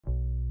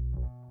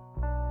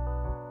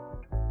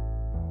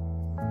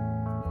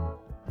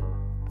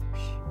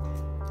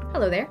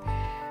Hello there,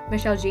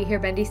 Michelle G here,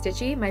 Bendy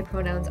Stitchy. My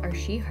pronouns are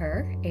she,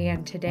 her,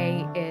 and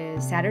today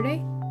is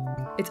Saturday.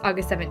 It's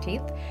August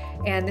 17th,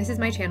 and this is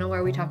my channel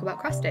where we talk about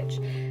cross stitch.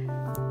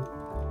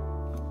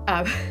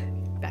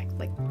 Back,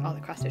 like all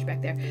the cross stitch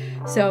back there.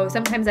 So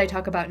sometimes I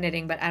talk about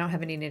knitting, but I don't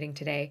have any knitting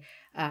today.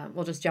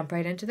 We'll just jump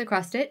right into the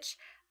cross stitch.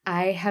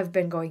 I have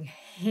been going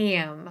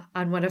ham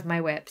on one of my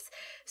whips.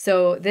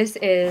 So this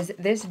is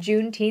this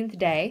Juneteenth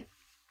day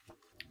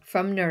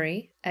from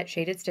Nuri at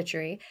Shaded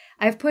Stitchery.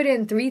 I've put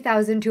in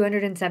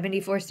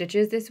 3,274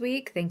 stitches this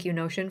week. Thank you,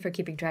 Notion, for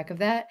keeping track of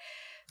that.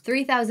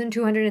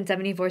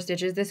 3,274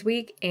 stitches this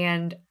week,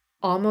 and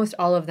almost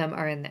all of them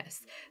are in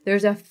this.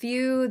 There's a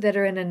few that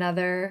are in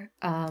another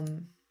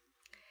whip,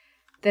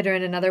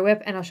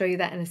 and I'll show you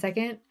that in a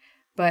second.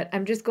 But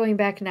I'm just going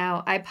back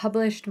now. I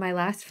published my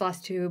last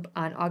Flosstube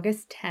on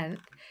August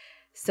 10th,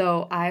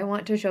 so I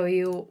want to show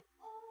you,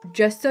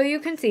 just so you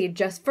can see,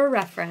 just for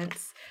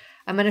reference,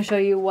 I'm going to show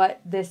you what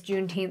this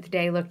Juneteenth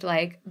day looked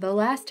like the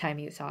last time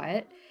you saw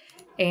it.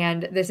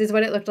 And this is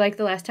what it looked like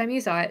the last time you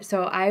saw it.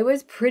 So I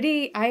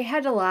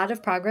had a lot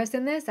of progress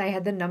in this. I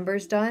had the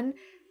numbers done.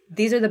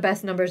 These are the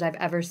best numbers I've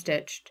ever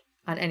stitched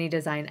on any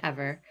design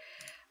ever.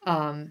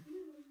 And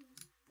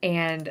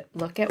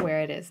look at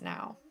where it is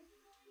now.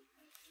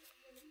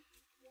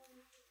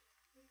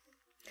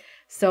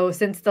 So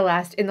in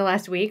the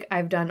last week,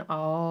 I've done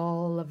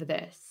all of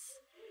this.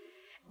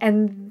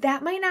 And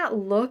that might not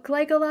look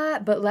like a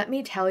lot, but let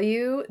me tell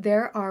you,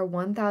 there are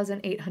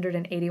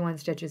 1,881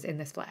 stitches in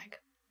this flag.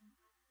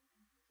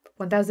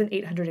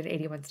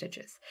 1,881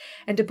 stitches.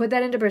 And to put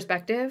that into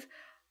perspective,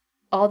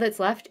 all that's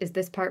left is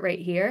this part right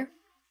here.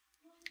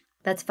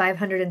 That's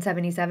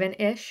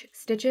 577-ish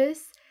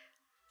stitches.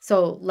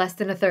 So less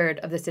than a third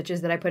of the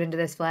stitches that I put into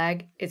this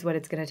flag is what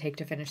it's going to take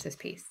to finish this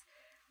piece.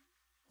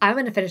 I'm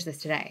going to finish this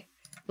today.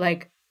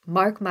 Like,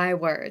 mark my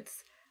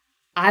words.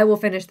 I will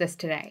finish this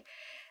today.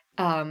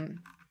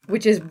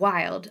 Which is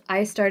wild.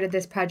 I started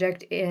this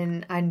project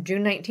on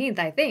June 19th,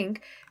 I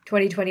think,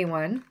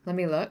 2021. Let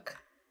me look.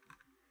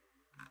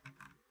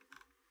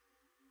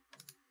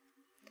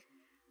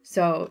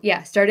 So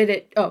yeah,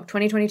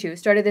 2022.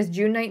 Started this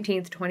June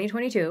 19th,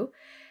 2022,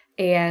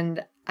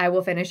 and I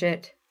will finish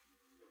it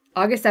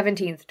August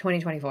 17th,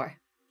 2024.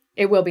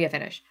 It will be a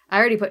finish. I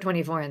already put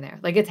 24 in there.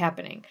 Like, it's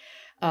happening.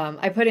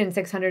 I put in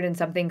 600 and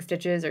something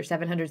stitches or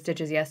 700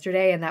 stitches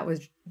yesterday, and that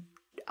was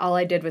all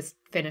I did was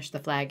finish the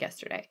flag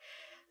yesterday.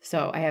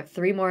 So I have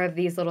 3 more of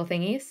these little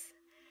thingies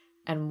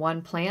and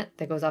 1 plant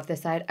that goes off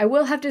this side. I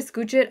will have to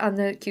scooch it on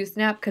the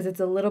Q-snap because it's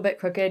a little bit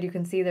crooked. You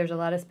can see there's a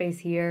lot of space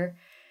here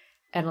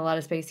and a lot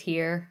of space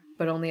here,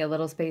 but only a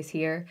little space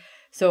here.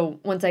 So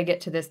once I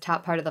get to this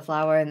top part of the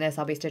flower and this,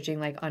 I'll be stitching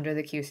like under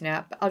the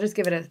Q-snap. I'll just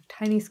give it a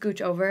tiny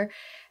scooch over,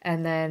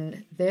 and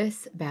then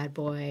this bad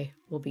boy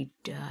will be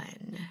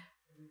done.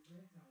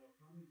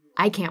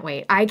 I can't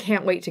wait. I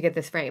can't wait to get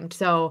this framed.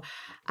 So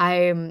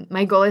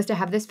my goal is to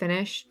have this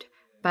finished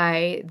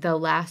by the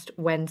last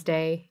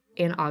Wednesday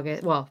in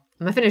August. Well,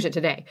 I'm going to finish it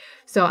today.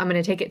 So I'm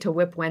going to take it to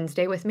Whip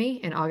Wednesday with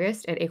me in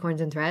August at Acorns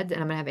and Threads, and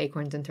I'm going to have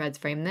Acorns and Threads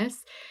frame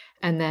this.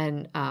 And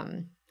then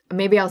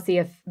maybe I'll see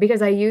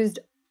because I used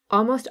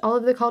almost all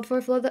of the called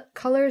for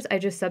colors, I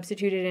just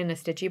substituted in a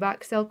Stitchy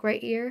box silk right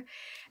here.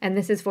 And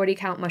this is 40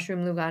 count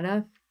Mushroom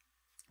Lugana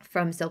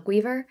from Silk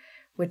Weaver,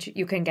 which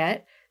you can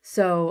get.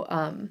 So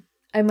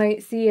I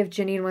might see if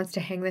Janine wants to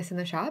hang this in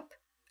the shop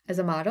as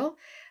a model.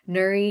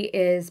 Nuri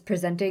is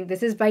presenting.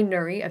 This is by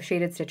Nuri of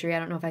Shaded Stitchery. I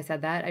don't know if I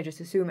said that. I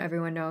just assume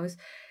everyone knows.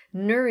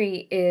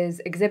 Nuri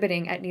is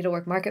exhibiting at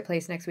Needlework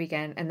Marketplace next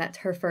weekend, and that's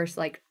her first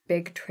like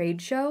big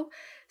trade show.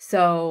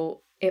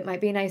 So it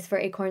might be nice for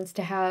Acorns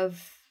to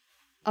have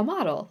a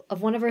model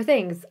of one of her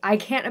things. I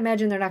can't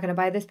imagine they're not going to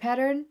buy this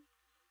pattern.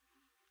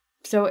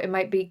 So it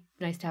might be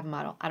nice to have a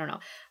model. I don't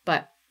know.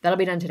 But that'll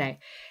be done today.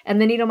 And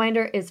the needle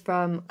minder is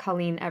from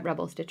Colleen at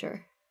Rebel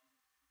Stitcher.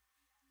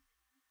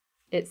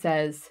 It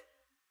says,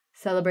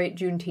 celebrate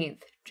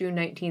Juneteenth, June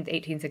 19th,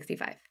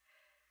 1865.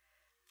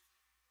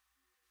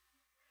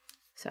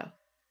 So,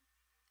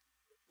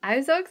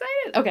 I'm so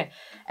excited. Okay.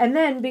 And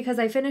then, because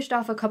I finished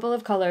off a couple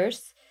of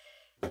colors,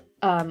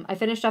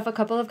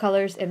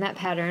 in that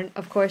pattern,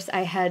 of course,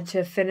 I had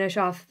to finish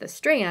off the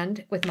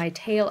strand with my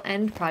tail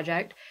end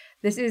project.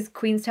 This is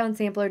Queenstown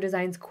Sampler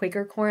Designs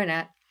Quaker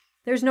Coronet.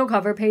 There's no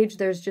cover page.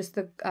 There's just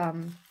the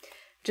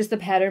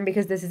pattern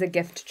because this is a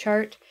gift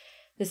chart.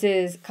 This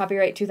is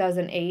copyright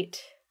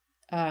 2008.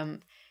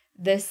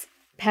 This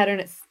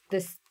pattern,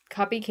 this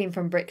copy came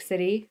from Brick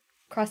City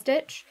Cross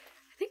Stitch.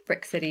 I think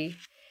Brick City.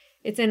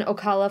 It's in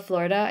Ocala,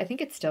 Florida. I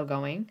think it's still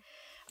going.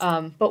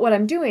 But what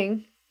I'm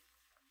doing,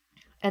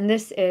 and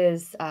this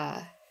is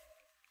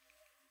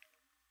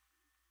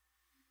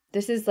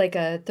like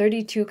a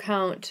 32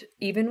 count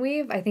even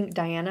weave. I think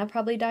Diana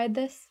probably dyed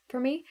this for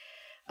me.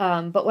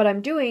 But what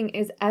I'm doing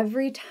is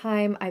every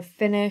time I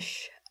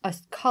finish a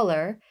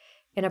color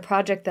in a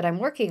project that I'm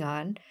working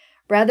on,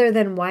 rather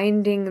than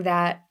winding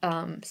that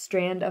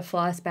strand of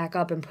floss back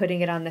up and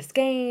putting it on the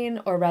skein,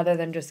 or rather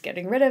than just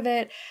getting rid of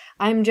it,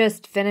 I'm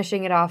just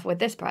finishing it off with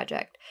this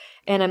project.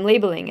 And I'm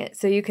labeling it.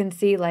 So you can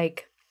see,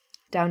 like,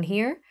 down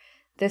here.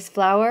 This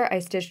flower I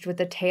stitched with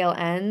the tail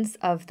ends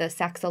of the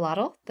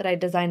saxolotl that I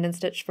designed and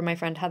stitched for my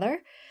friend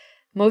Heather.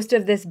 Most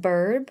of this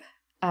bird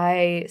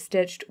I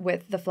stitched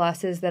with the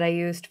flosses that I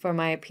used for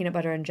my peanut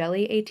butter and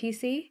jelly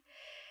ATC.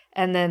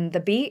 And then the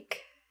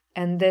beak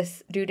and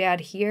this doodad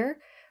here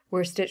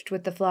were stitched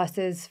with the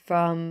flosses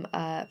from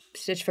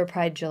Stitch for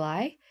Pride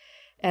July.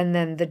 And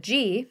then the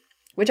G,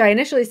 which I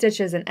initially stitched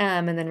as an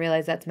M and then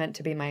realized that's meant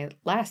to be my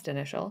last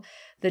initial.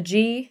 The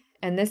G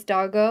and this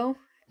doggo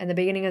and the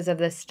beginnings of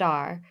this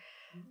star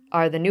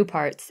are the new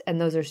parts, and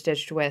those are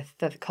stitched with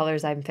the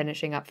colors I'm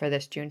finishing up for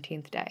this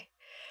Juneteenth day.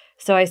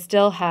 So I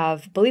still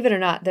have, believe it or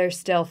not, there's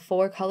still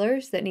 4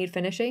 colors that need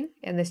finishing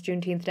in this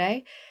Juneteenth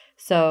day.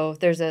 So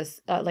there's a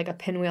like a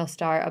pinwheel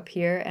star up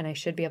here, and I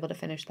should be able to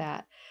finish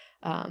that.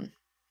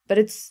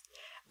 But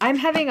I'm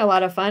having a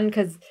lot of fun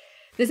because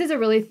this is a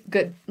really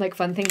good, like,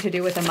 fun thing to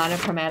do with a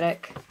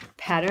monochromatic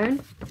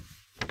pattern,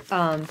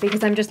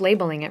 because I'm just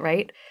labeling it,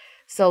 right?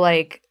 So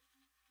like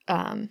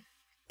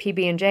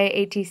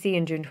PB&J ATC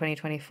in June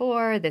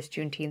 2024, this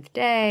Juneteenth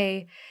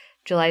day,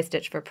 July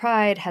Stitch for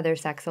Pride, Heather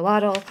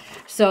Saxolotl.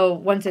 So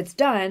once it's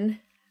done,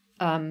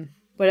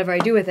 whatever I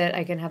do with it,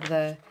 I can have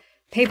the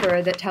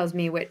paper that tells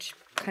me which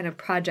kind of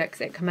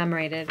projects it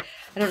commemorated.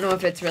 I don't know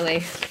if it's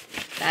really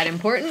that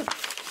important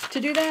to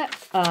do that,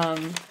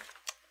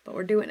 but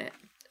we're doing it.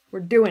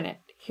 We're doing it.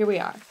 Here we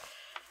are.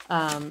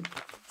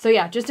 So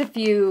yeah, just a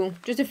few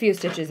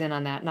stitches in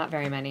on that, not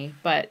very many,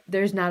 but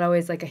there's not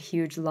always like a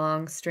huge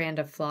long strand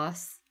of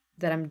floss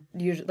that I'm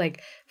usually,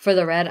 like, for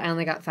the red, I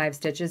only got 5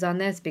 stitches on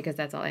this because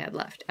that's all I had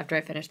left after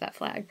I finished that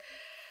flag.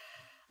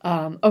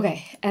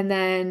 Okay, and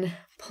then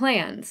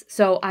plans.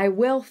 So I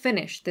will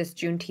finish this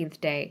Juneteenth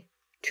day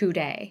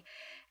today,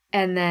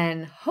 and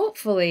then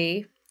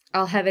hopefully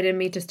I'll have it in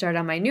me to start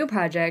on my new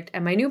project,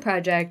 and my new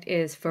project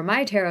is for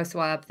my tarot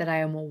swap that I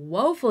am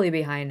woefully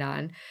behind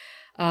on,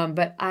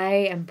 but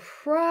I'm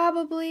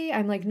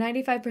like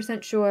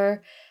 95%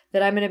 sure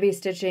that I'm going to be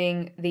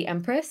stitching the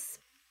Empress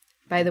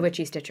by the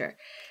Witchy Stitcher.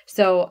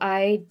 So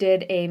I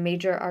did a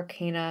major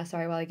arcana,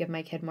 sorry while I give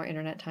my kid more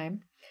internet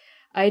time.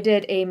 I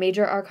did a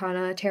major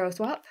arcana tarot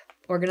swap,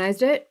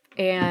 organized it,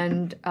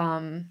 and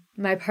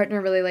my partner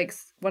really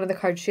likes, one of the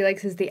cards she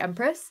likes is the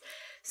Empress.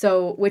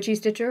 So Witchy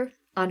Stitcher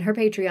on her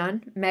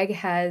Patreon, Meg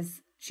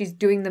she's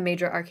doing the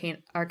major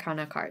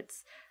arcana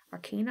cards.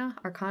 Arcana?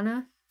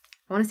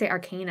 I want to say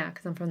arcana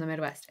because I'm from the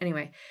Midwest.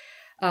 Anyway,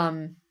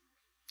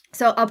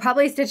 so I'll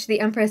probably stitch the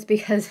Empress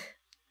because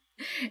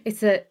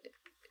it's a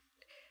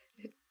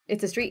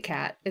street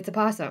cat. It's a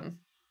possum.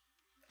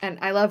 And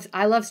I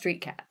love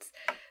street cats.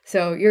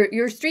 So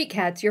your street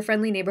cats, your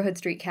friendly neighborhood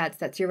street cats,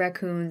 that's your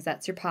raccoons,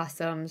 that's your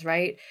possums,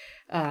 right?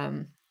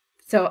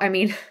 So I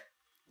mean,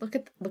 look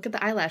at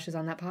the eyelashes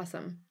on that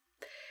possum.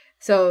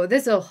 So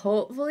this will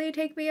hopefully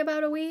take me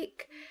about a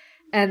week,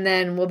 and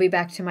then we'll be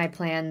back to my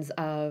plans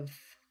of,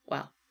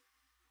 well,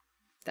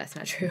 that's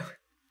not true.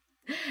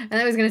 And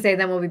I was going to say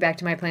then we'll be back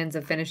to my plans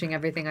of finishing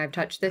everything I've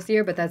touched this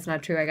year, but that's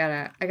not true. I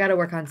gotta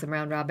work on some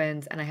round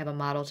robins, and I have a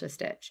model to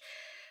stitch.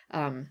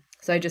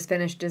 So I just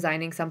finished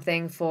designing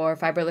something for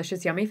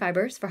Fiberlicious Yummy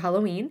Fibers for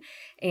Halloween,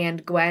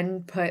 and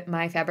Gwen put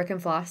my fabric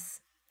and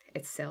floss,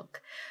 it's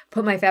silk,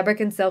 put my fabric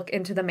and silk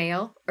into the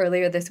mail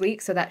earlier this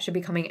week, so that should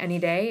be coming any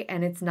day,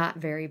 and it's not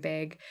very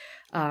big.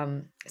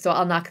 So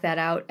I'll knock that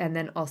out, and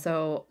then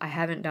also I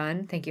haven't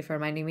done, thank you for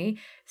reminding me,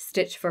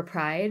 Stitch for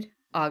Pride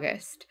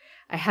August.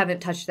 I haven't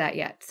touched that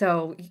yet,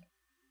 so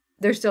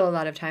there's still a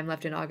lot of time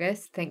left in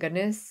August, thank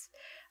goodness.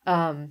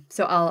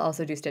 So I'll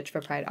also do Stitch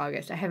for Pride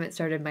August. I haven't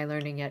started my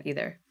learning yet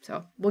either,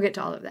 so we'll get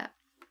to all of that.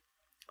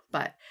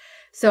 But,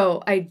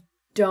 so I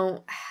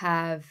don't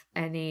have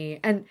any,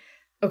 and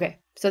okay,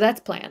 so that's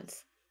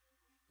plans.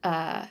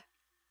 What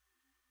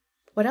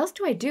else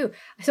do I do?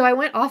 So I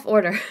went off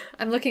order.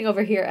 I'm looking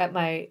over here at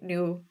my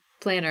new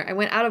planner. I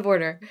went out of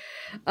order,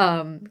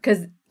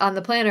 because on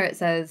the planner it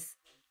says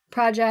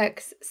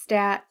projects,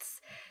 stats.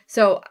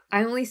 So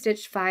I only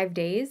stitched 5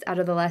 days out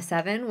of the last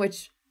 7,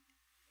 which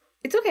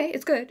it's okay.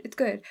 It's good. It's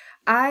good.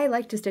 I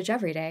like to stitch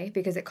every day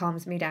because it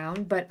calms me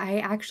down, but I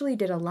actually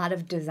did a lot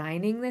of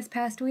designing this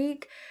past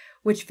week,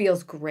 which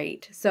feels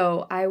great.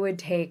 So I would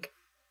take,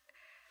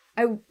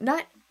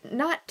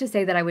 not to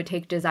say that I would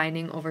take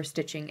designing over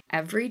stitching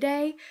every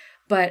day,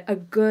 but a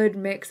good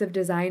mix of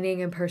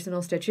designing and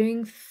personal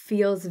stitching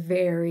feels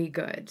very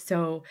good.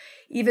 So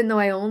even though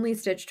I only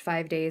stitched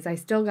 5 days, I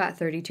still got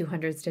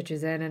 3,200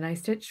 stitches in, and I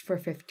stitched for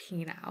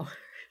 15 hours.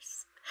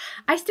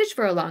 I stitch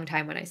for a long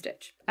time when I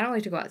stitch. I don't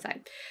like to go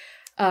outside.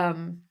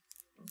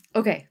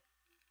 Okay,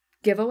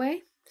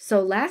 giveaway.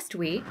 So last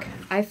week,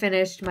 I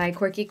finished my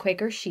Quirky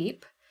Quaker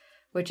Sheep,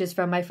 which is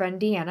from my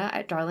friend Deanna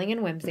at Darling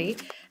and Whimsy.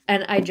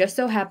 And I just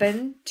so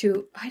happened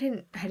to, I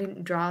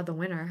didn't draw the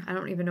winner. I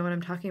don't even know what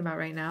I'm talking about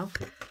right now.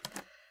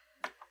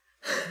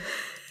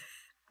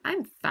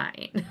 I'm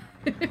fine.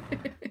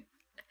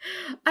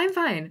 I'm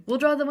fine. We'll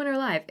draw the winner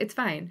live. It's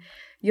fine.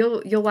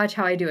 You'll watch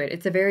how I do it.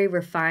 It's a very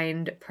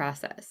refined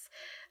process.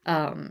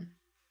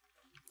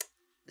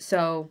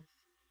 So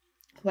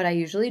what I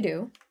usually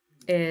do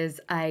is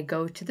I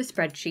go to the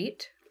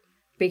spreadsheet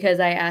because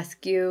I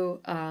ask you,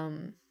 I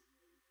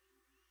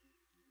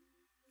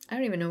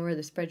don't even know where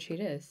the spreadsheet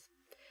is.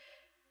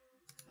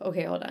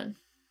 Okay, hold on.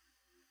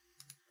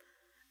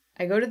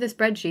 I go to the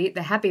spreadsheet,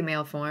 the Happy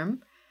Mail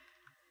form,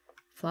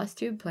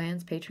 Flosstube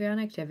plans,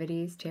 Patreon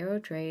activities, tarot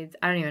trades.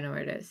 I don't even know where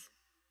it is.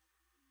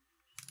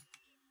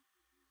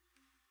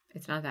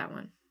 It's not that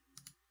one.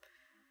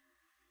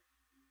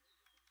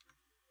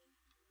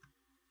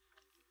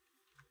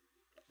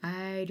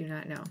 I do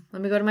not know.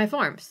 Let me go to my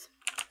forms.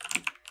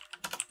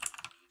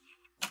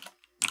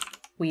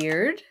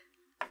 Weird.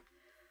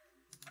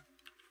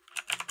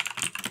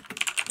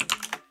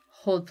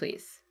 Hold,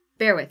 please.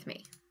 Bear with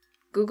me.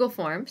 Google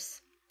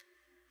Forms.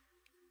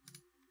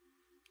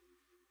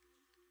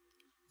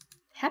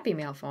 Happy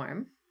Mail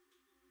form.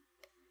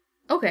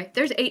 Okay,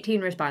 there's 18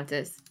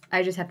 responses.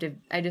 I just had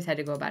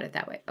to go about it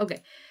that way.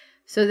 Okay.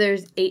 So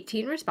there's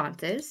 18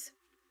 responses.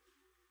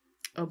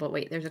 Oh, but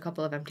wait, there's a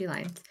couple of empty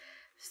lines.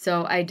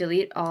 So I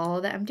delete all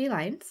the empty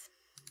lines.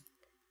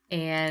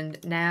 And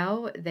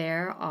now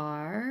there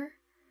are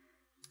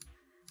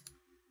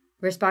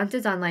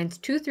responses on lines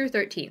 2 through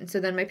 13. So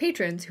then my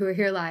patrons who are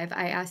here live,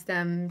 I ask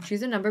them,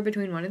 choose a number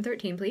between 1 and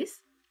 13,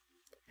 please.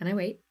 And I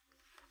wait.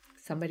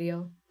 Somebody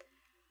will.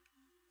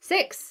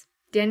 6.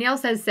 Danielle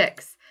says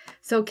 6.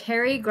 So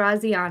Carrie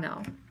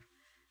Graziano,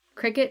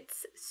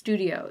 Crickets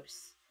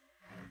Studios.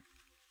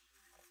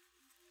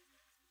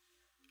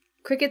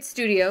 Cricket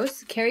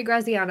Studios, Carrie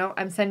Graziano.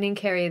 I'm sending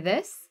Carrie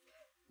this,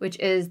 which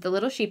is the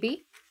little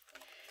sheepy.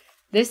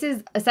 This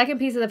is a second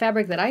piece of the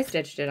fabric that I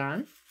stitched it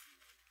on.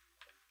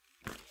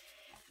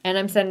 And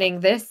I'm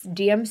sending this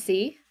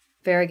DMC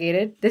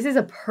variegated. This is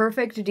a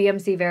perfect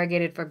DMC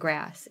variegated for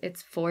grass.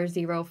 It's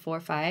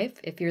 4045.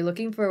 If you're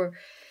looking for,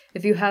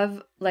 if you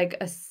have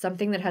like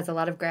something that has a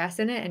lot of grass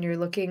in it and you're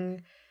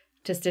looking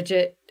to stitch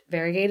it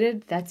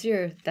variegated, that's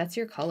your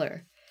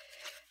color.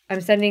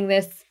 I'm sending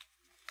this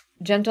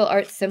Gentle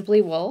Arts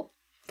Simply Wool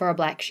for a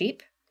black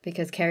sheep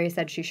because Carrie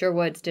said she sure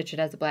would stitch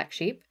it as a black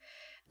sheep.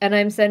 And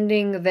I'm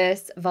sending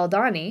this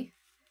Valdani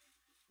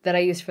that I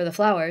used for the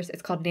flowers.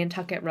 It's called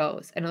Nantucket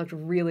Rose, and it looked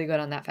really good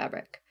on that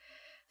fabric.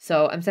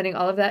 So I'm sending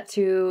all of that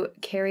to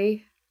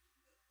Carrie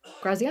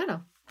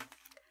Graziano.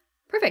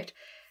 Perfect.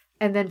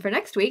 And then for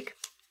next week,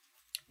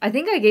 I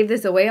think I gave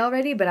this away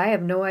already, but I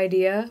have no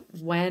idea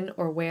when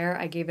or where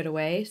I gave it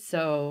away.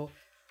 So,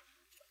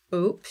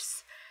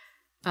 oops.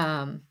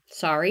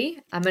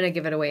 Sorry. I'm going to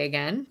give it away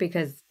again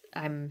because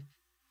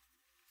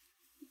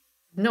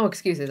no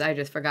excuses. I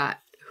just forgot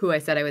who I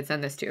said I would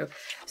send this to.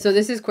 So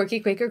this is Quirky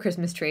Quaker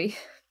Christmas Tree.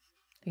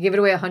 I gave it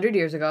away 100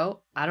 years ago.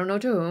 I don't know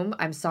to whom.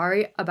 I'm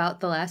sorry about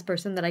the last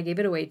person that I gave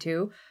it away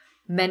to.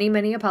 Many,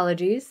 many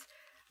apologies.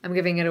 I'm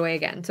giving it away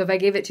again. So if I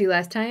gave it to you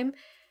last time,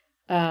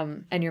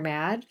 and you're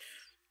mad,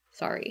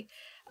 sorry.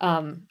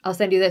 I'll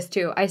send you this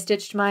too. I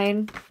stitched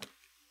mine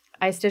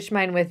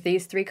with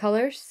these 3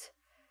 colors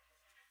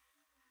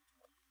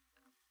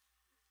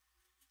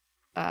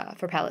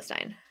for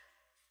Palestine.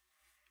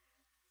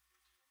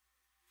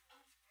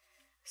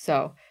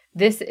 So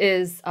this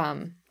is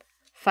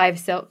 5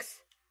 silks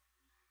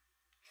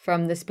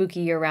from the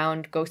Spooky Year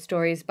Round Ghost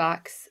Stories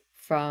box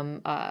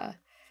from,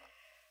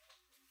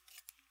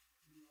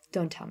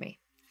 don't tell me,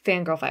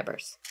 Fangirl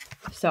Fibers.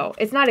 So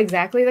it's not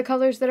exactly the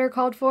colors that are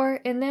called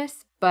for in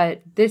this,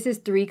 but this is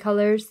 3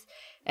 colors.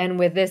 And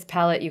with this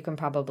palette, you can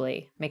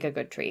probably make a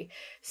good tree.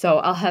 So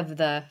I'll have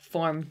the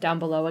form down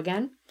below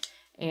again.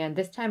 And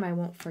this time I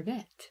won't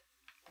forget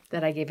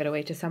that I gave it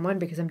away to someone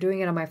because I'm doing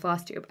it on my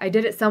Flosstube. I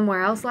did it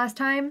somewhere else last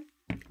time,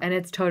 and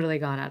it's totally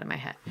gone out of my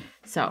head.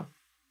 So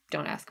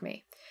don't ask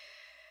me.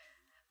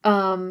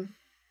 You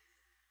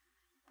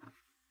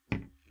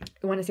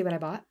want to see what I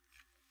bought?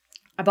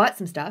 I bought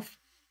some stuff,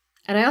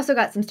 and I also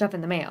got some stuff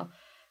in the mail.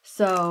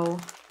 So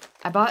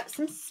I bought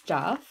some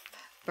stuff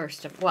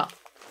first I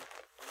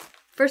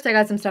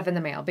got some stuff in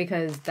the mail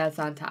because that's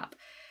on top.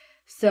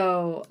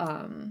 So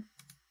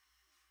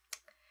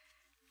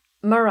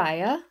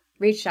Mariah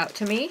reached out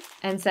to me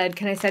and said,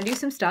 can I send you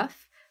some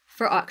stuff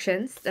for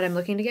auctions that I'm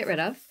looking to get rid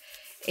of?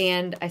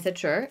 And I said,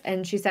 sure.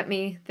 And she sent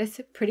me this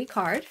pretty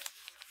card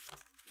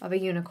of a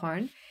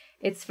unicorn.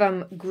 It's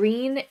from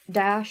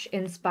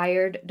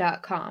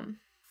green-inspired.com.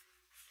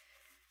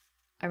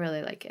 I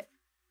really like it.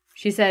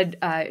 She said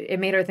it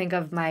made her think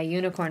of my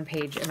unicorn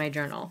page in my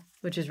journal,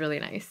 which is really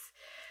nice.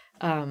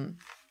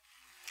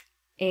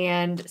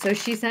 And so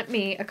she sent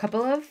me a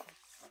couple of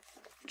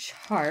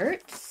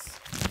charts.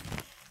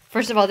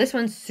 First of all, this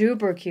one's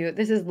super cute.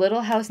 This is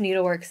Little House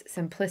Needleworks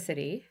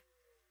Simplicity.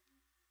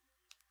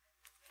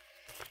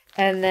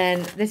 And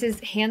then this is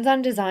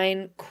Hands-On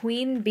Design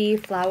Queen Bee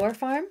Flower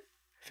Farm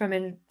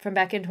from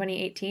back in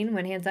 2018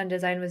 when Hands-On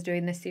Design was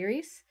doing this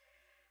series.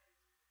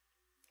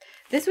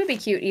 This would be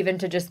cute even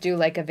to just do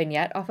like a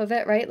vignette off of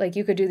it, right? Like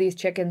you could do these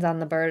chickens on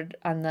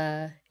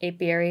the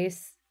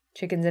apiaries,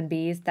 chickens and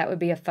bees. That would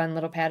be a fun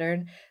little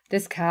pattern.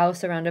 This cow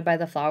surrounded by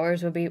the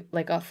flowers would be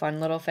like a fun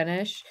little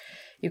finish.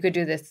 You could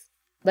do this,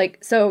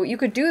 so you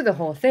could do the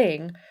whole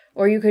thing,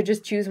 or you could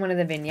just choose one of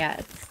the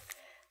vignettes.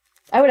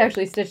 I would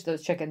actually stitch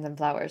those chickens and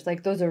flowers.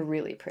 Like, those are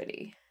really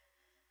pretty.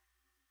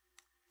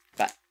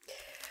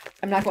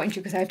 I'm not going to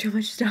because I have too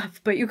much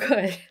stuff, but you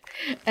could.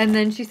 And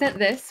then she sent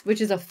this,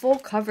 which is a full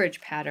coverage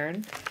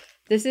pattern.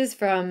 This is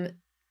from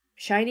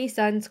Shiny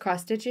Suns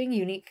Cross Stitching,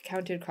 Unique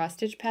Counted Cross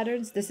Stitch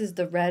Patterns. This is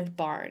the Red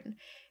Barn.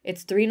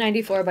 It's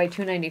 $3.94 by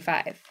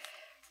 $2.95.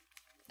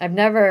 I've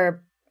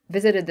never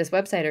visited this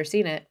website or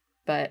seen it,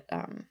 but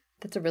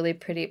that's a really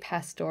pretty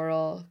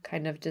pastoral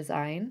kind of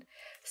design.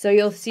 So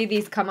you'll see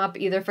these come up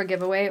either for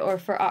giveaway or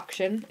for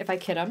auction if I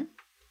kit them.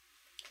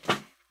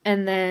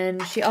 And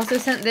then she also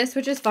sent this,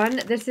 which is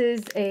fun. This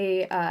is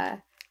a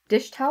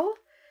dish towel.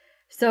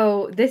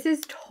 So this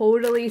is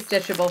totally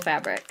stitchable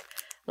fabric.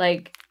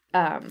 Like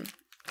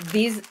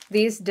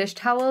these dish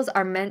towels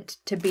are meant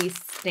to be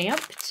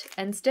stamped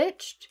and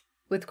stitched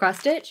with cross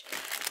stitch,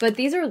 but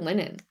these are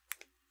linen.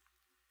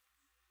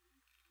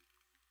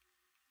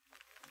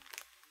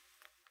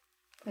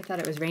 I thought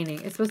it was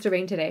raining. It's supposed to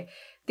rain today.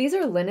 These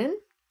are linen,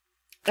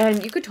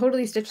 and you could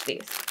totally stitch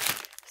these.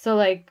 So,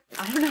 like,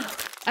 I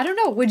don't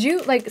know. Would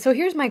you, like, so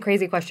here's my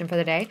crazy question for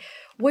the day.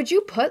 Would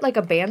you put, like,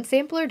 a band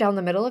sampler down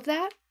the middle of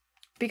that?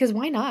 Because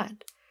why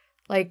not?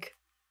 Like,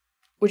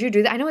 would you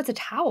do that? I know it's a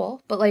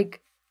towel, but,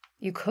 like,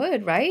 you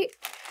could, right?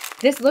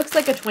 This looks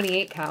like a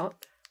 28 count.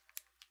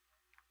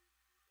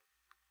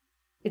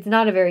 It's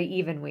not a very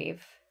even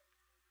weave.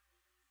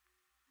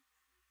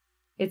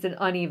 It's an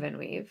uneven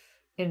weave.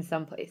 In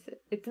some places.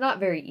 It's not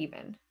very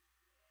even.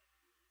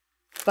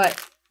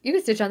 But you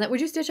could stitch on that.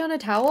 Would you stitch on a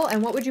towel?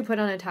 And what would you put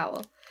on a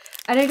towel?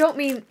 And I don't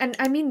mean, and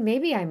I mean,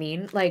 maybe I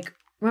mean, like,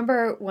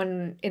 remember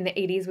when in the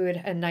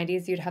 80s and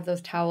 90s, you'd have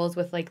those towels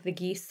with like the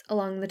geese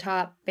along the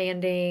top,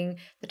 banding,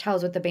 the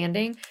towels with the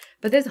banding.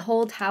 But this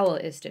whole towel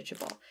is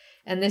stitchable.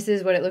 And this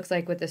is what it looks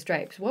like with the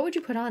stripes. What would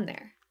you put on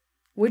there?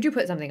 Would you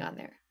put something on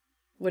there?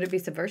 Would it be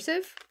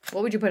subversive?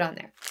 What would you put on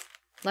there?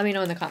 Let me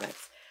know in the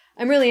comments.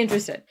 I'm really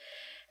interested.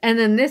 And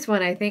then this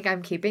one, I think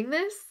I'm keeping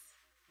this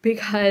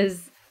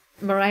because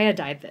Mariah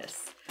dyed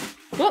this.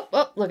 Whoop,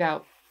 whoop, look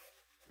out.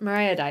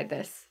 Mariah dyed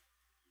this.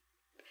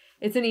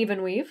 It's an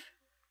even weave.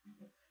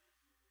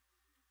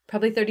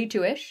 Probably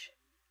 32-ish.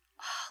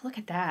 Oh, look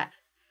at that.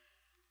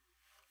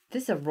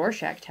 This is a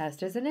Rorschach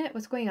test, isn't it?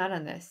 What's going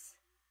on this?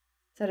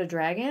 Is that a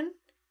dragon?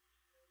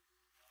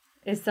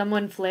 Is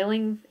someone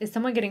flailing? Is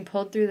someone getting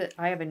pulled through the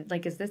eye of a,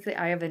 like, is this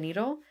the eye of a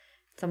needle?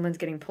 Someone's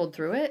getting pulled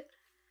through it?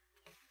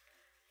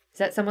 Is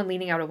that someone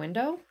leaning out a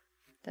window?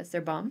 That's their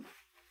bum.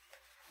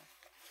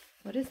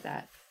 What is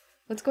that?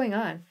 What's going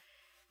on?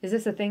 Is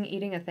this a thing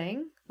eating a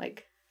thing?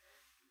 Like,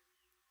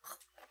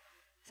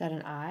 is that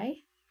an eye?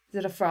 Is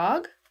it a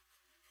frog?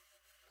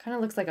 Kind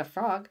of looks like a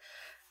frog.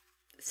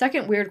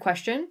 Second weird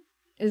question.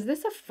 Is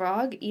this a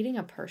frog eating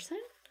a person?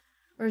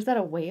 Or is that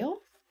a whale?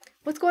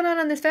 What's going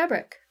on this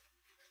fabric?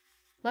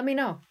 Let me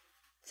know.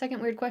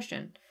 Second weird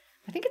question.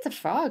 I think it's a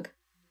frog.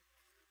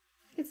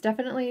 It's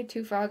definitely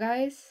two frog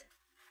eyes.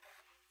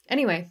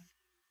 Anyway,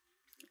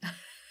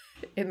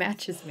 it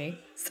matches me.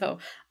 So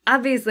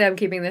obviously I'm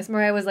keeping this.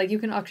 Mariah was like, you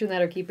can auction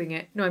that or keeping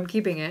it. No, I'm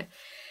keeping it.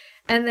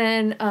 And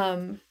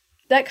then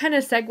that kind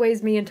of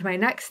segues me into my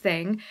next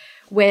thing,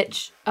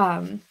 which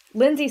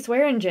Lindsay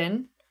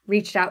Swearingen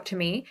reached out to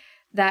me.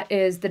 That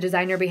is the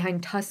designer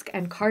behind Tusk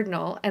and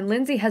Cardinal. And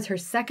Lindsay has her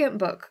second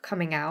book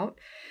coming out.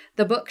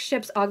 The book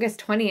ships August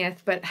 20th,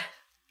 but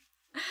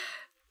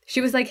she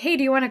was like, hey,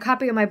 do you want a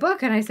copy of my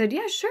book? And I said,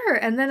 yeah, sure.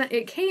 And then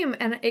it came,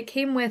 and it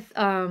came with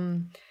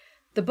the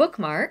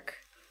bookmark.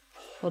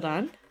 Hold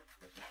on.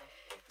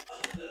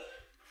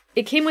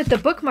 It came with the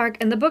bookmark,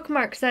 and the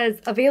bookmark says,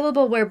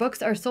 available where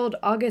books are sold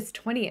August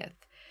 20th.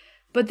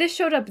 But this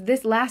showed up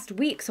this last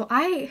week, so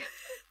I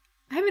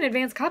have an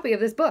advanced copy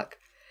of this book.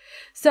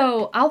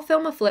 So I'll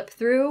film a flip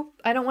through.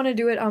 I don't want to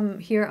do it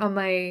here on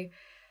my...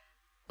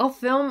 I'll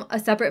film a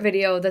separate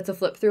video that's a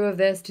flip through of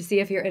this to see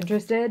if you're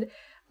interested.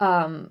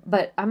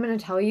 But I'm going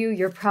to tell you,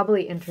 you're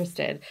probably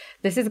interested.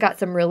 This has got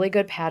some really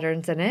good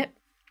patterns in it.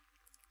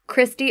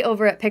 Christy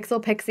over at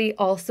Pixel Pixie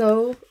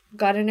also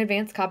got an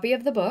advanced copy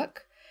of the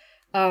book,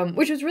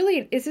 which was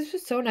really, this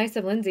was so nice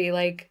of Lindsay.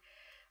 Like,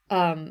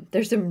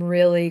 there's some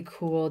really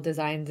cool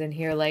designs in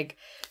here. Like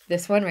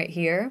this one right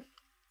here,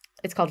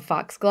 it's called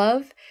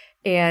Foxglove.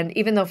 And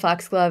even though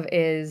Foxglove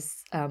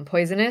is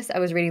poisonous, I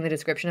was reading the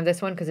description of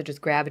this one because it just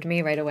grabbed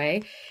me right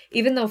away.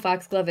 Even though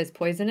Foxglove is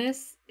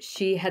poisonous,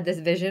 she had this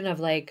vision of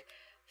like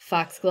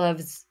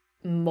foxgloves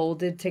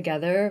molded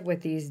together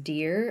with these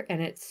deer,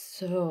 and it's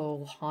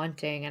so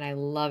haunting, and I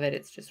love it.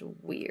 It's just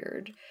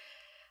weird.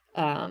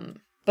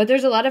 But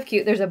there's a lot of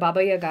cute, there's a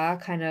Baba Yaga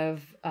kind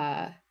of,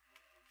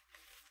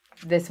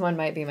 this one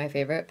might be my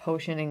favorite,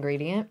 potion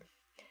ingredient.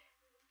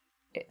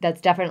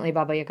 That's definitely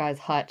Baba Yaga's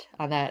hut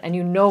on that. And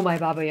you know my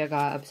Baba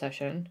Yaga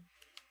obsession.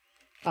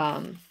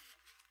 Hold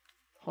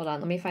on,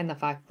 let me find the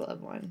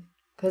Foxglove one.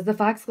 Because the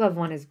Foxglove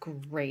one is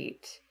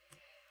great.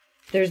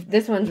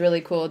 This one's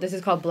really cool. This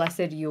is called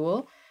Blessed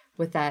Yule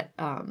with that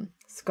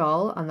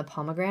skull on the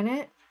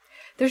pomegranate.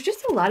 There's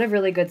just a lot of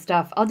really good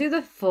stuff. I'll do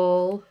the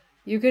full.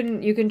 You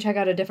can check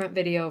out a different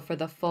video for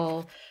the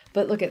full.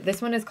 But look at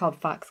this one is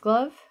called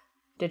Foxglove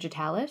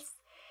digitalis.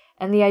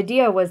 And the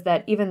idea was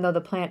that even though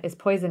the plant is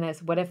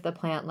poisonous, what if the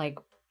plant like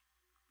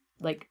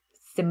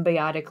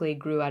symbiotically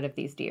grew out of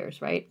these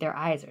deers, right? Their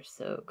eyes are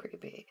so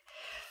creepy.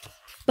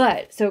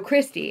 But so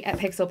Christy at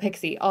Pixel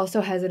Pixie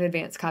also has an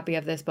advanced copy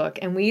of this book,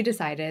 and we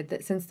decided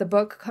that since the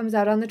book comes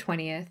out on the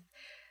 20th,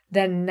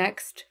 then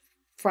next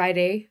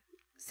Friday,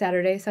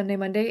 Saturday, Sunday,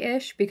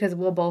 Monday-ish, because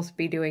we'll both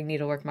be doing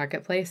Needlework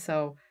Marketplace,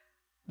 so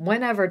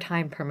whenever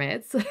time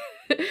permits,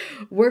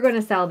 we're going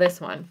to sell this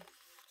one.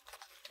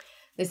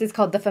 This is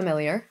called The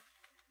Familiar,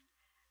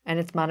 and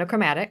it's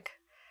monochromatic.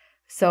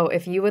 So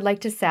if you would like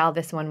to sell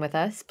this one with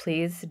us,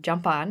 please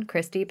jump on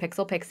Christy,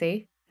 Pixel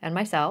Pixie, and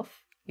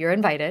myself. You're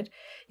invited.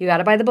 You got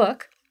to buy the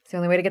book. It's the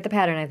only way to get the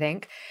pattern, I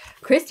think.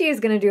 Christy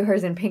is going to do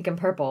hers in pink and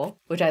purple,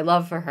 which I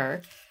love for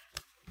her.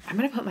 I'm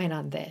going to put mine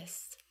on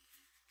this.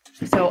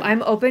 So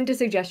I'm open to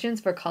suggestions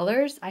for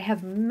colors. I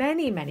have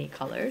many, many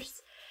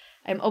colors.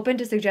 I'm open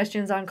to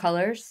suggestions on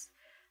colors.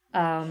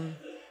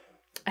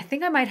 I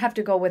think I might have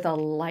to go with a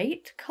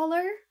light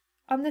color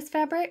on this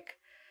fabric,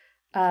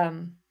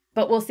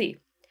 but we'll see.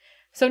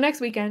 So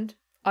next weekend,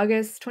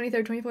 August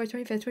 23rd, 24th,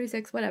 25th,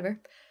 26th, whatever,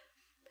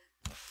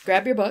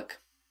 grab your book.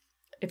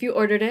 If you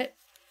ordered it,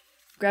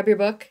 grab your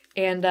book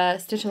and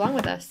stitch along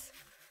with us.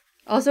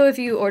 Also, if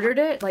you ordered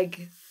it,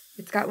 like,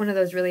 it's got one of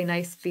those really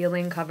nice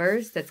feeling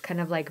covers that's kind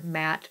of like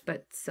matte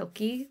but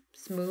silky,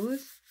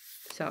 smooth.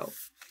 So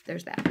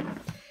there's that.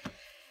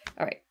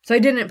 All right. So I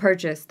didn't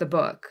purchase the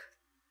book.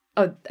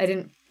 Oh, I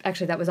didn't.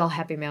 Actually, that was all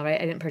Happy Mail, right?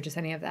 I didn't purchase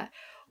any of that.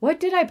 What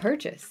did I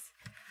purchase?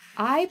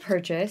 I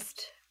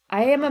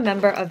am a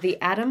member of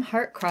the Adam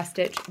Hart Cross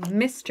Stitch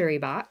Mystery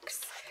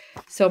Box.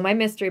 So my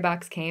mystery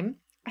box came,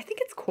 I think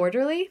it's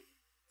quarterly.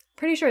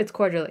 Pretty sure it's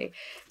quarterly.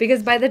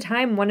 Because by the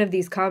time one of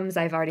these comes,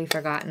 I've already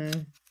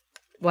forgotten.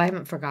 Well, I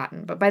haven't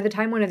forgotten. But by the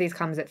time one of these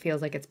comes, it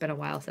feels like it's been a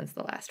while since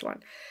the last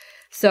one.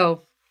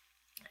 So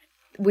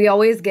we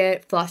always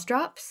get floss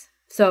drops.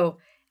 So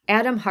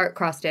Adam Hart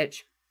Cross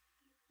Stitch,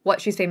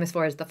 what she's famous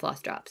for is the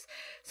floss drops.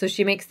 So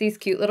she makes these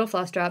cute little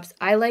floss drops.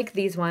 I like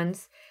these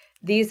ones.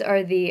 These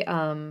are the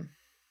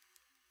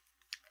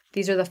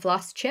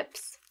floss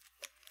chips.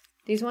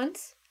 These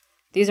ones.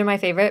 These are my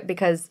favorite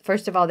because,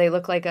 first of all, they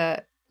look like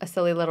a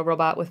silly little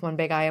robot with one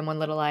big eye and one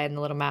little eye and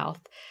a little mouth.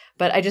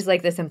 But I just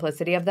like the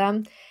simplicity of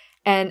them.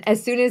 And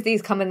as soon as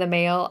these come in the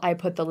mail, I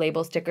put the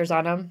label stickers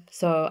on them.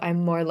 So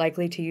I'm more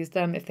likely to use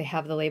them if they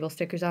have the label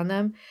stickers on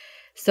them.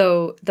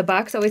 So the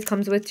box always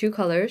comes with two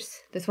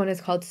colors. This one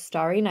is called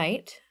Starry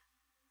Night,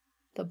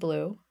 the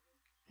blue,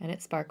 and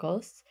it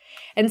sparkles.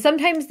 And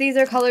sometimes these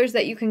are colors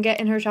that you can get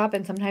in her shop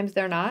and sometimes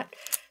they're not.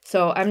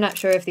 So I'm not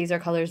sure if these are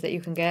colors that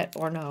you can get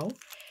or no.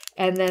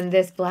 And then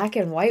this black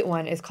and white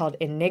one is called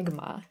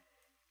Enigma.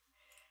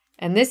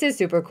 And this is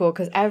super cool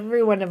because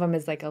every one of them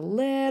is like a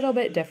little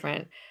bit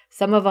different.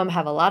 Some of them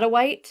have a lot of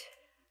white,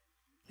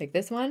 like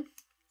this one.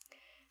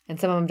 And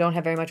some of them don't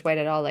have very much white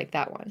at all, like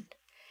that one.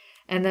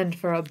 And then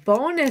for a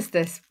bonus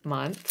this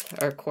month,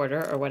 or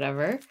quarter, or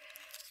whatever,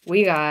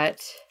 we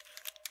got,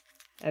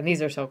 and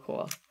these are so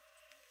cool,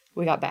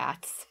 we got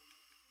bats.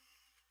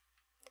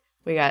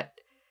 We got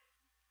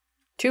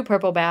 2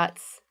 purple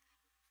bats.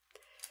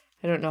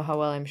 I don't know how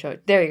well I'm showing.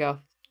 There you go.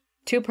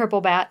 2 purple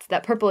bats.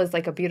 That purple is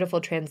like a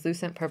beautiful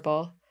translucent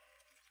purple.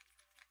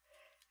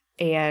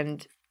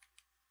 And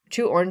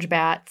 2 orange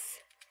bats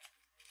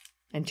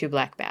and 2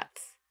 black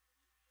bats.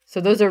 So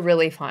those are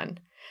really fun.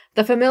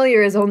 The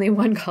Familiar is only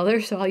one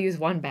color, so I'll use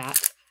 1 bat.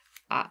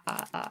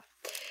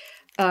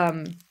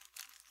 And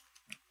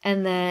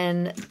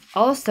then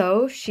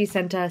also she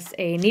sent us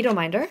a needle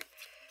minder,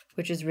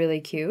 which is really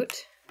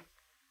cute.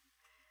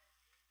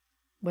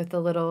 With a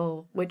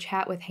little witch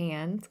hat with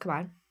hands. Come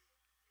on.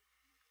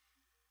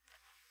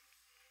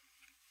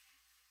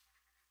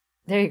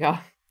 There you go.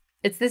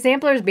 It's the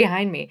samplers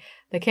behind me.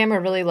 The camera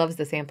really loves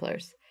the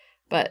samplers.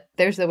 But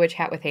there's the witch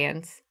hat with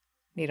hands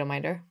needle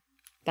minder.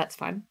 That's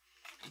fun.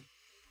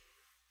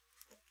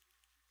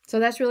 So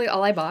that's really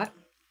all I bought.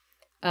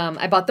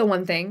 I bought the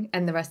one thing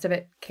and the rest of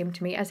it came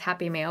to me as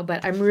Happy Mail.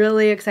 But I'm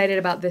really excited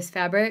about this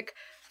fabric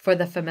for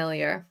the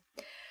Familiar.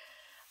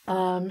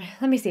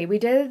 Let me see. We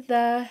did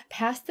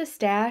past the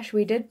stash.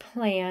 We did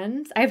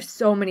plans. I have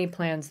so many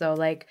plans though.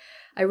 Like,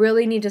 I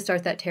really need to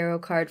start that tarot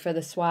card for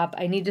the swap.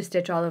 I need to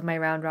stitch all of my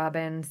round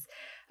robins.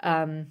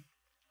 I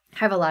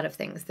have a lot of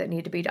things that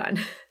need to be done.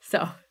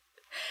 So,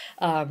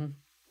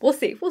 we'll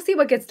see. We'll see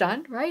what gets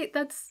done, right?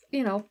 That's,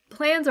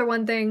 plans are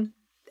one thing.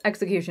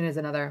 Execution is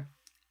another.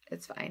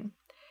 It's fine.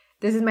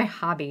 This is my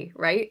hobby,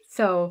 right?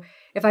 So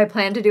if I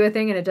plan to do a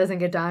thing and it doesn't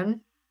get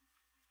done,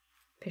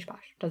 pish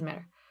posh, doesn't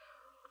matter.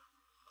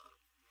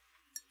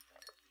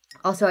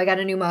 Also, I got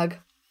a new mug.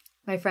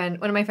 One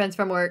of my friends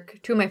from work,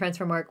 2 of my friends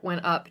from work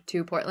went up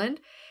to Portland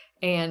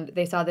and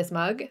they saw this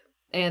mug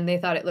and they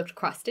thought it looked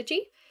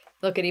cross-stitchy.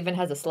 Look, it even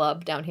has a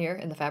slub down here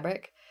in the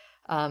fabric.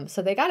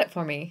 So they got it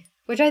for me,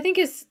 which I think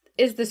is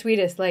the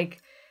sweetest.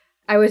 Like,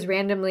 I was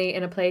randomly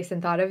in a place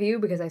and thought of you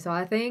because I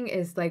saw a thing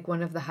is like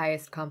one of the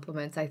highest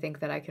compliments I think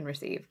that I can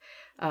receive.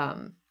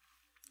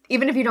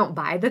 Even if you don't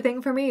buy the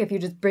thing for me, if you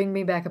just bring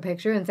me back a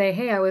picture and say,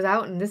 hey, I was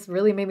out and this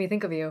really made me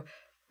think of you.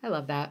 I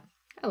love that.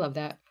 I love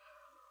that.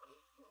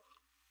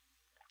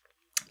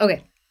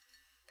 Okay,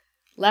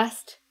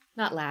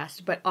 not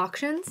last, but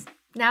auctions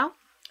now.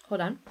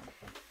 Hold on.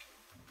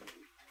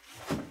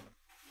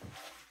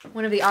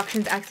 One of the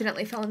auctions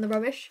accidentally fell in the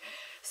rubbish,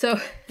 so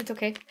it's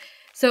okay.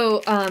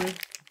 So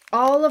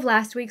all of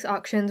last week's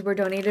auctions were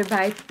donated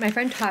by my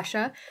friend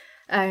Tasha,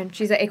 and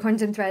she's an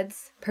Acorns and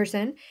Threads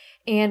person,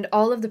 and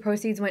all of the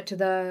proceeds went to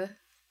the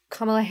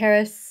Kamala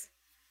Harris,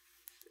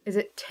 is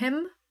it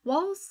Tim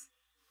Walz?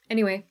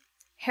 Anyway,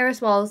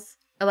 Harris Walz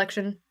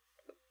election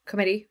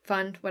committee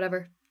fund,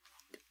 whatever.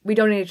 We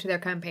donated to their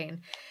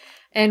campaign,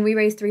 and we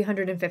raised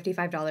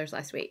 $355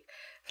 last week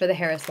for the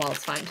Harris Walz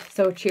fund.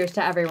 So cheers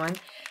to everyone.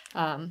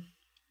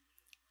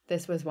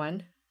 This was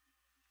one.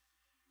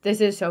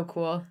 This is so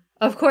cool.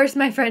 Of course,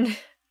 my friend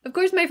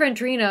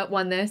Trina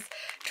won this.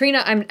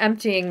 Trina, I'm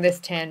emptying this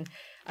tin.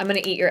 I'm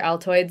going to eat your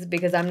Altoids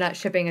because I'm not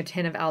shipping a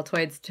tin of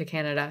Altoids to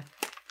Canada.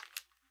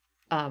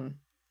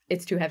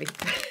 It's too heavy.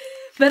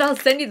 But I'll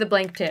send you the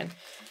blank tin.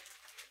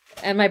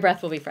 And my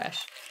breath will be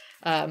fresh.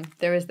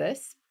 There is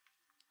this.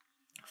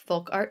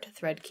 Folk Art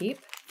Thread Keep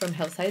from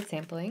Hillside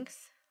Samplings.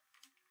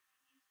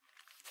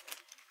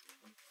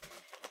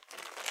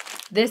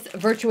 This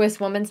Virtuous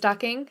Woman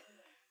stocking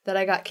that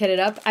I got kitted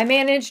up. I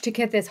managed to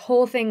kit this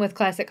whole thing with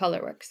Classic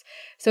Colorworks.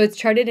 So it's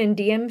charted in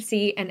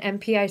DMC and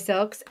MPI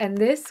silks, and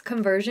this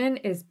conversion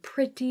is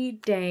pretty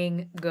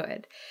dang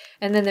good.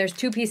 And then there's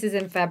 2 pieces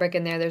in fabric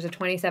in there. There's a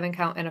 27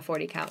 count and a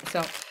 40 count.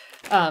 So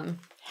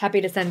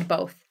happy to send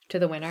both to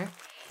the winner.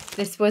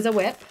 This was a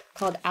whip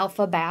called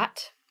Alpha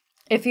Bat.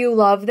 If you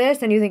love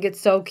this and you think it's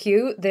so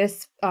cute,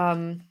 this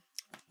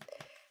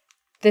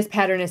this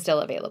pattern is still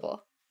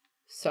available.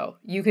 So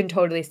you can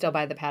totally still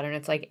buy the pattern.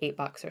 It's like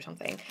 $8 or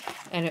something.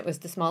 And it was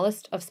the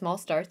smallest of small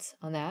starts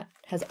on that.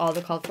 Has all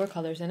the called for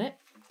colors in it.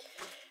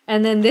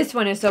 And then this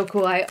one is so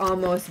cool. I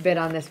almost bid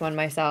on this one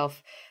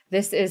myself.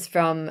 This is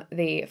from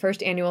the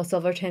first annual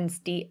Silverton's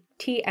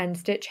Tea and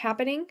Stitch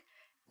happening.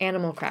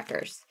 Animal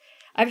Crackers.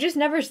 I've just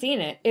never seen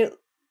it.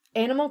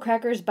 Animal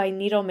Crackers by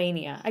Needle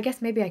Mania. I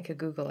guess maybe I could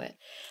Google it.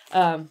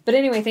 But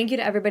anyway, thank you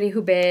to everybody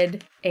who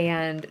bid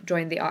and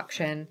joined the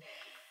auction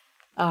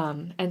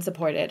and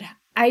supported.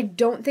 I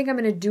don't think I'm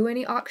going to do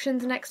any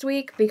auctions this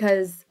week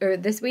because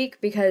this week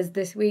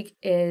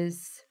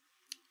is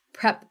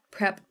prep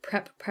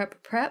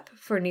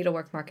for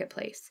Needlework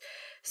Marketplace.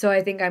 So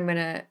I think I'm going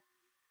to,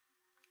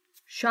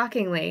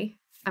 shockingly,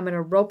 I'm going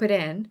to rope it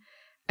in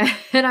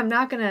and I'm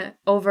not going to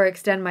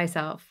overextend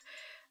myself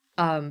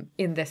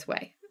in this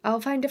way.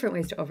 I'll find different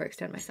ways to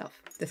overextend myself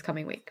this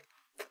coming week.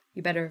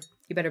 You better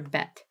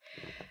bet.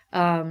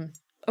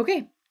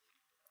 Okay.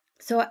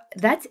 So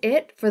that's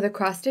it for the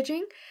cross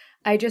stitching.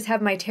 I just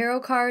have my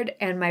tarot card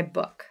and my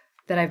book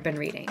that I've been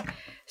reading.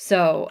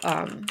 So,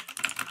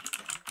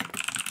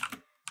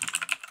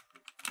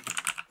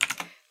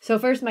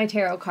 first my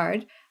tarot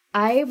card.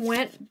 I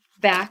went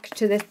back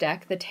to this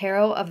deck, the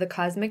Tarot of the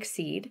Cosmic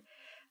Seed.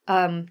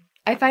 I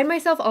find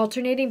myself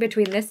alternating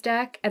between this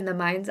deck and the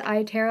Mind's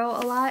Eye Tarot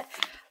a lot.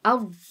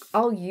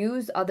 I'll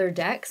use other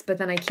decks, but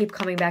then I keep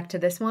coming back to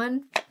this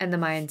one and the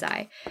Mind's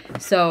Eye.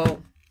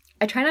 So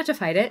I try not to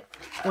fight it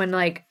when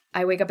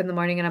I wake up in the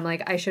morning and I'm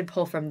like, I should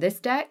pull from this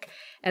deck.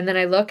 And then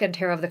I look and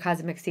Tarot of the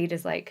Cosmic Seed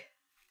is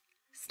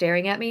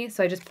staring at me.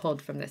 So I just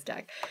pulled from this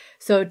deck.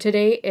 So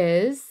today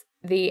is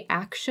the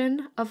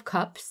Action of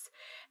Cups.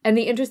 And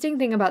the interesting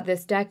thing about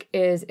this deck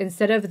is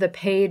instead of the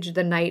Page,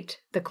 the Knight,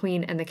 the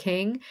Queen, and the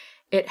King,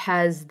 it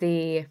has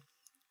the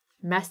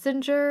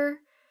Messenger,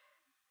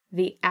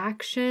 the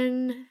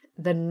Action,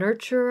 the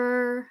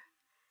Nurturer,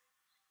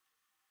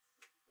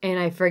 and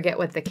I forget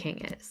what the King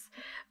is.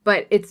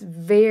 But it's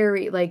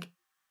very, the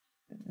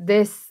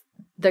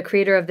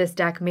creator of this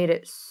deck made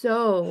it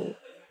so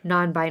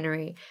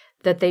non-binary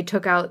that they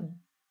took out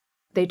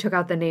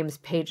the names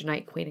Page,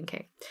 Knight, Queen, and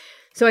King.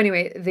 So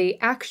anyway, the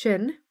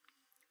Action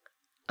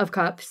of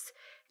Cups,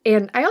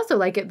 and I also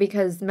like it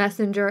because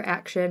Messenger,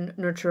 Action,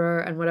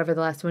 Nurturer, and whatever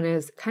the last one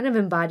is kind of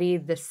embody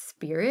the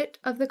spirit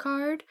of the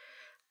card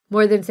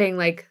more than saying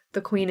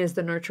the Queen is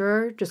the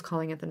Nurturer, just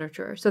calling it the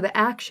Nurturer. So the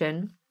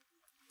Action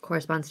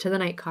corresponds to the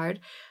Knight card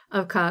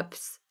of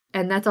Cups,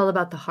 and that's all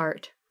about the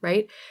heart,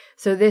 right?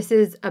 So this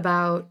is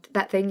about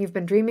that thing you've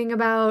been dreaming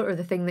about or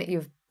the thing that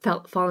you've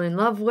fallen in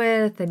love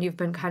with and you've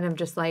been kind of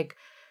just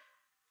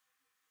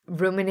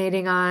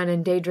ruminating on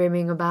and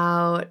daydreaming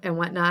about and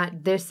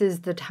whatnot. This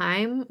is the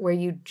time where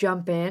you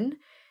jump in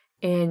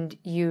and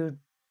you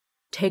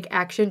take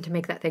action to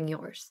make that thing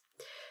yours.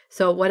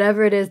 So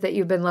whatever it is that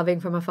you've been loving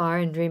from afar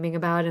and dreaming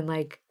about and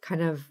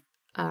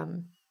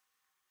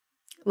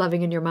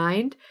loving in your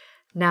mind,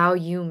 now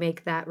you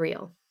make that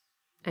real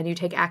and you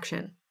take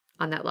action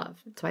on that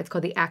love. That's why it's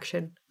called the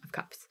Action of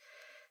Cups.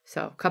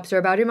 So cups are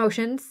about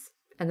emotions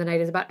and the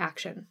Knight is about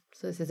action.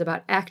 So this is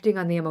about acting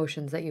on the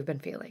emotions that you've been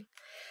feeling.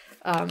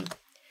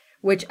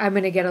 Which I'm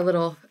going to get a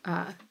little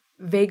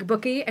vague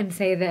booky and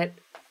say that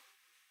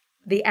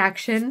the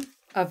action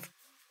of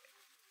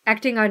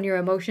acting on your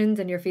emotions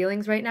and your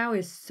feelings right now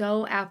is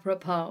so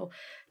apropos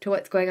to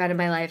what's going on in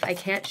my life. I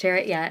can't share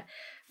it yet,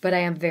 but I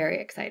am very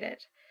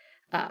excited.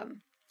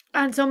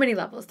 on so many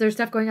levels. There's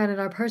stuff going on in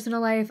our personal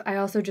life. I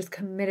also just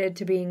committed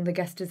to being the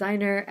guest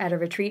designer at a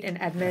retreat in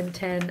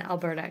Edmonton,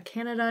 Alberta,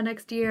 Canada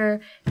next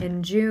year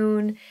in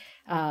June.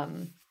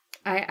 I'm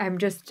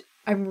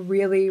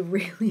really,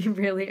 really,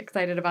 really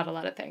excited about a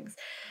lot of things.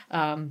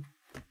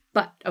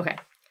 But okay,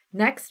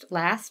 next,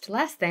 last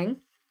thing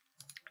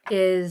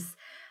is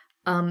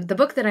the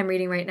book that I'm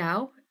reading right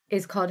now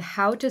is called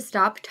How to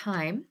Stop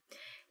Time.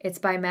 It's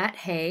by Matt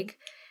Haig.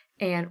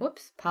 And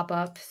whoops,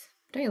 pop-ups.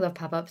 Don't you love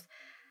pop-ups?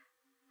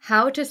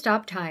 How to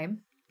Stop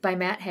Time by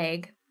Matt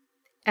Haig.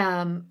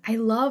 I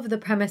love the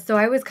premise. So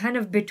I was kind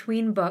of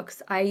between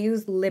books. I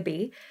use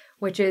Libby,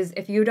 which is,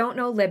 if you don't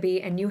know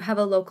Libby and you have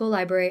a local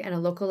library and a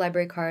local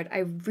library card, I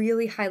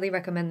really highly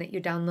recommend that you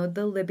download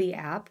the Libby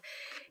app.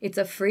 It's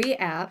a free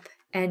app,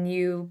 and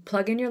you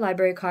plug in your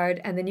library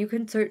card, and then you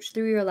can search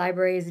through your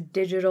library's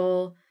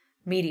digital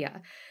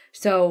media.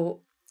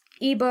 So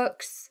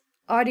ebooks,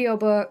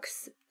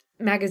 audiobooks,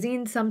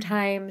 magazines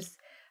sometimes,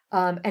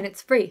 and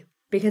it's free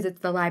because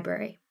it's the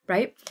library,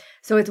 right?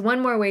 So it's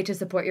one more way to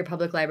support your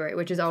public library,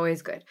 which is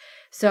always good.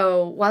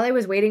 So while I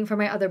was waiting for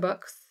my other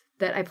books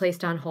that I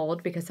placed on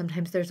hold, because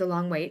sometimes there's a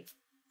long wait,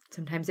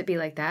 sometimes it be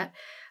like that,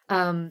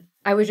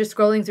 I was just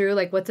scrolling through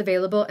like what's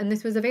available, and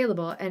this was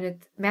available, and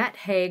it's Matt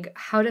Haig,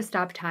 How to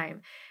Stop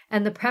Time.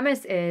 And the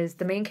premise is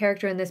the main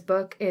character in this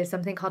book is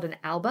something called an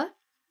alba,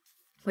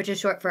 which is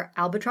short for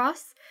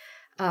albatross.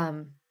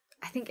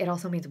 I think it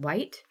also means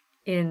white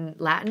in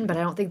Latin, but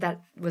I don't think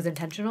that was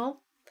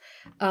intentional.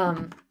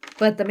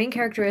 But the main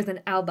character is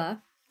an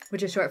alba,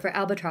 which is short for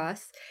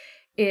albatross.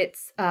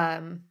 It's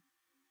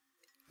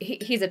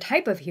he's a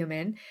type of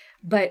human,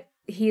 but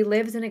he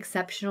lives an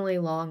exceptionally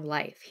long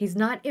life. He's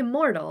not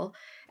immortal,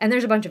 and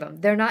there's a bunch of them.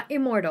 They're not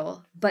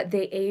immortal, but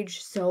they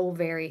age so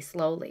very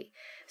slowly.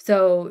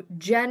 So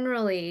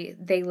generally,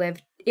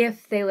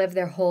 if they live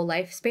their whole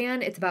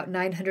lifespan, it's about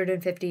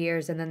 950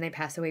 years, and then they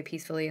pass away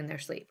peacefully in their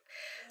sleep.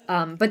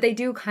 But they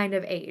do kind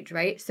of age,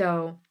 right?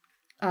 So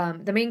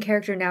the main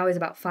character now is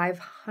about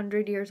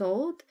 500 years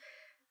old.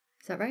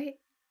 Is that right?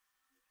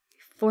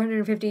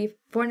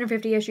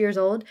 450-ish years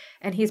old,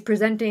 and he's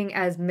presenting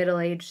as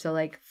middle-aged, so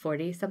like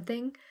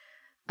 40-something.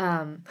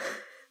 My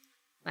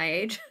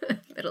age,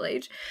 middle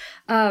age.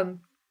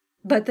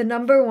 But the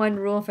number one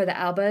rule for the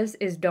albas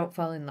is don't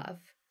fall in love.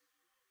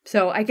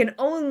 So I can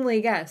only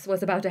guess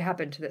what's about to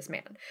happen to this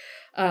man.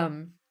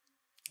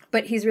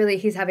 But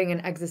he's having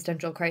an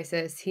existential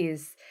crisis.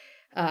 He's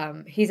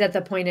at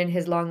the point in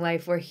his long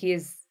life where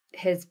his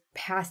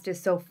past is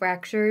so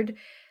fractured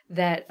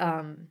that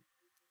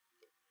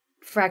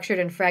fractured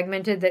and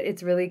fragmented that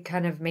it's really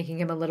kind of making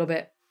him a little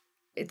bit,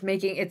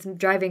 it's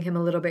driving him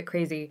a little bit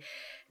crazy.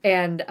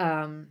 And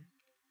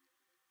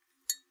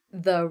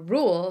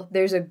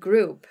there's a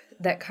group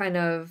that kind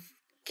of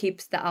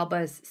keeps the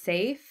albas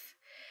safe.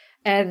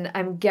 And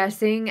I'm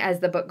guessing as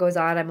the book goes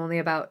on, I'm only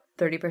about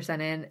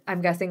 30% in,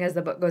 I'm guessing as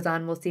the book goes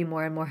on, we'll see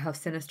more and more how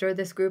sinister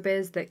this group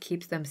is that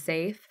keeps them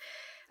safe.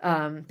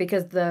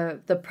 Because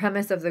the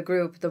premise of the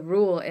group, the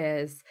rule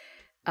is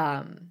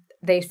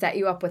they set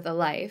you up with a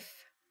life.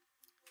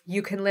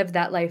 You can live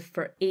that life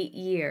for 8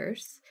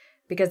 years,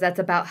 because that's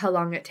about how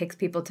long it takes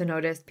people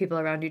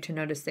around you to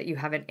notice that you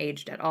haven't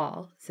aged at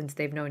all since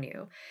they've known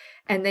you.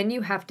 And then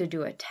you have to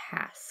do a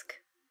task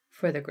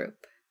for the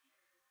group.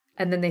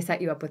 And then they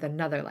set you up with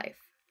another life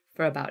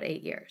for about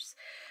 8 years.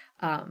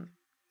 I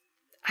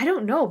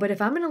don't know, but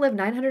if I'm going to live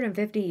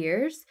 950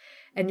 years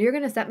and you're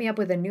going to set me up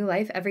with a new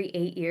life every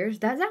 8 years,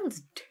 that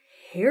sounds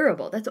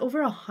terrible. That's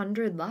over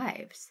 100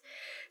 lives.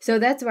 So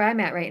that's where I'm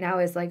at right now,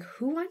 is like,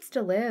 who wants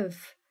to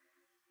live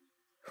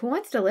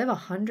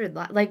 100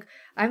 lives? Like,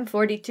 I'm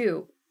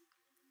 42.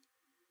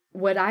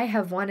 Would I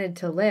have wanted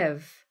to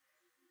live?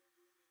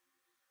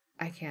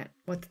 I can't.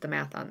 What's the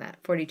math on that?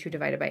 42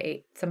 divided by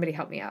 8. Somebody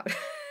help me out.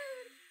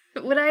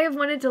 Would I have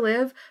wanted to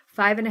live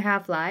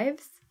 5.5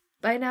 lives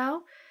by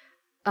now?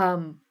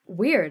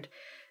 Weird.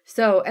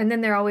 So, and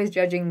then they're always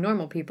judging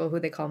normal people, who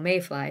they call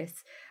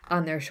mayflies,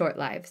 on their short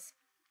lives.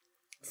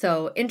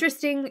 So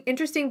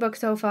interesting book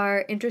so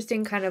far.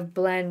 Interesting kind of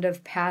blend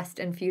of past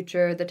and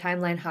future. The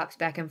timeline hops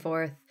back and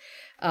forth.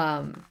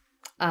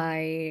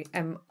 I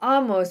am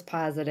almost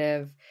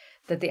positive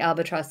that the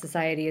Albatross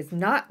Society is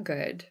not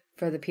good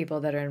for the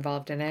people that are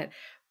involved in it,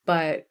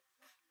 but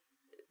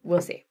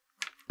we'll see.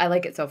 I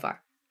like it so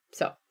far.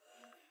 So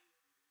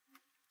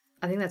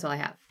I think that's all I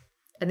have.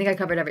 I think I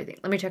covered everything.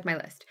 Let me check my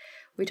list.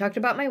 We talked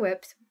about my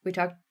whips. We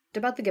talked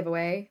about the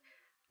giveaway,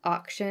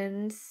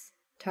 auctions,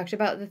 talked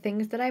about the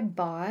things that I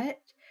bought,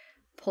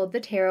 pulled the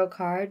tarot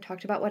card,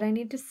 talked about what I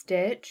need to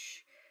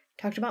stitch,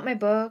 talked about my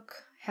book,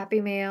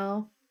 happy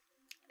mail.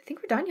 I think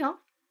we're done, y'all.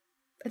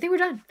 I think we're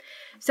done.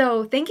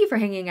 So thank you for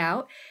hanging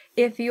out.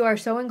 If you are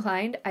so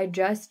inclined,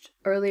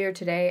 earlier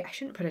today, I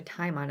shouldn't put a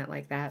time on it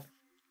like that.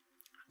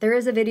 There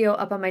is a video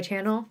up on my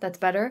channel that's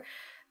better,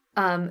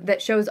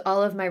 that shows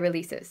all of my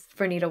releases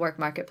for Needlework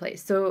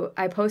Marketplace. So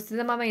I posted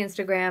them on my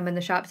Instagram, and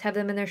the shops have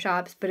them in their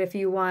shops. But if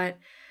you want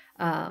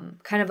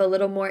kind of a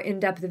little more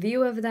in-depth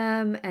view of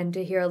them and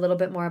to hear a little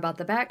bit more about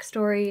the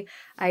backstory,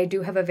 I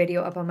do have a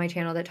video up on my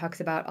channel that talks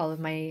about all of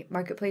my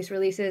marketplace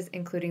releases,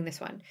 including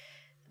this one.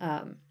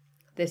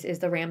 This is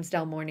the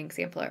Ramsdell Morning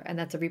Sampler, and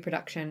that's a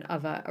reproduction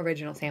of an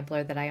original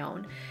sampler that I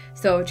own.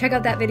 So check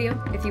out that video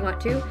if you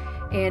want to,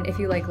 and if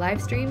you like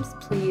live streams,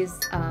 please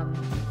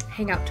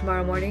hang out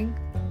tomorrow morning,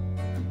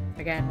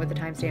 again with the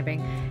time stamping,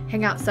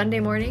 hang out Sunday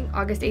morning,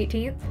 August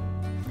 18th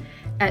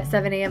at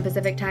 7 a.m.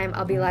 Pacific time.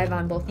 I'll be live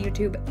on both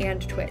YouTube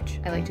and Twitch.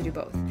 I like to do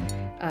both.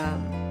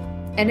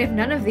 And if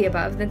none of the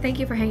above, then thank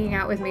you for hanging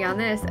out with me on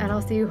this, and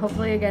I'll see you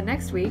hopefully again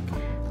next week,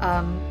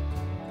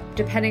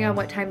 depending on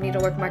what time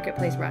Needlework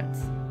Marketplace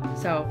runs.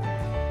 So,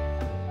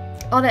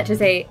 all that to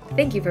say,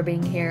 thank you for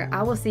being here.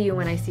 I will see you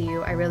when I see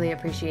you. I really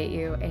appreciate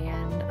you,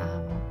 and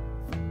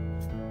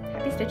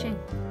happy stitching.